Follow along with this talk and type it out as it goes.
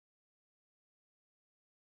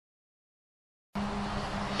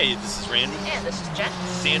Hey, this is Randy. And this is Jen.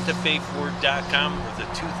 SantaFeFord.com with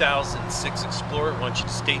a 2006 Explorer. I want you to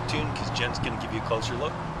stay tuned because Jen's going to give you a closer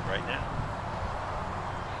look right now.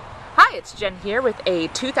 Hi, it's Jen here with a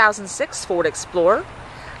 2006 Ford Explorer.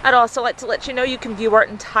 I'd also like to let you know you can view our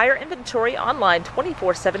entire inventory online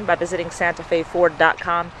 24/7 by visiting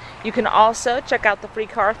SantaFeFord.com. You can also check out the free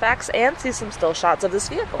Carfax and see some still shots of this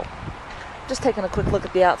vehicle. Just taking a quick look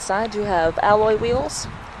at the outside, you have alloy wheels,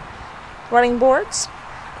 running boards,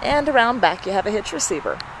 and around back you have a hitch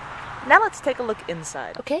receiver. Now let's take a look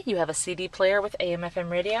inside. Okay, you have a CD player with AM/FM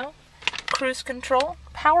radio, cruise control,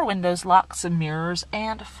 power windows, locks and mirrors,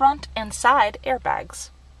 and front and side airbags.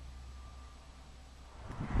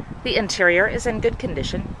 The interior is in good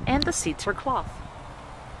condition and the seats are cloth.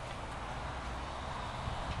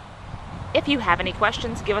 If you have any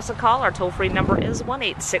questions, give us a call. Our toll-free number is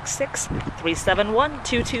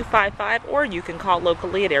 1-866-371-2255, or you can call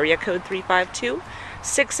locally at area code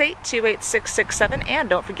 352-682-8667, and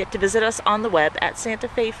don't forget to visit us on the web at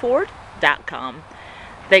SantaFeFord.com.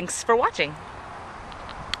 Thanks for watching.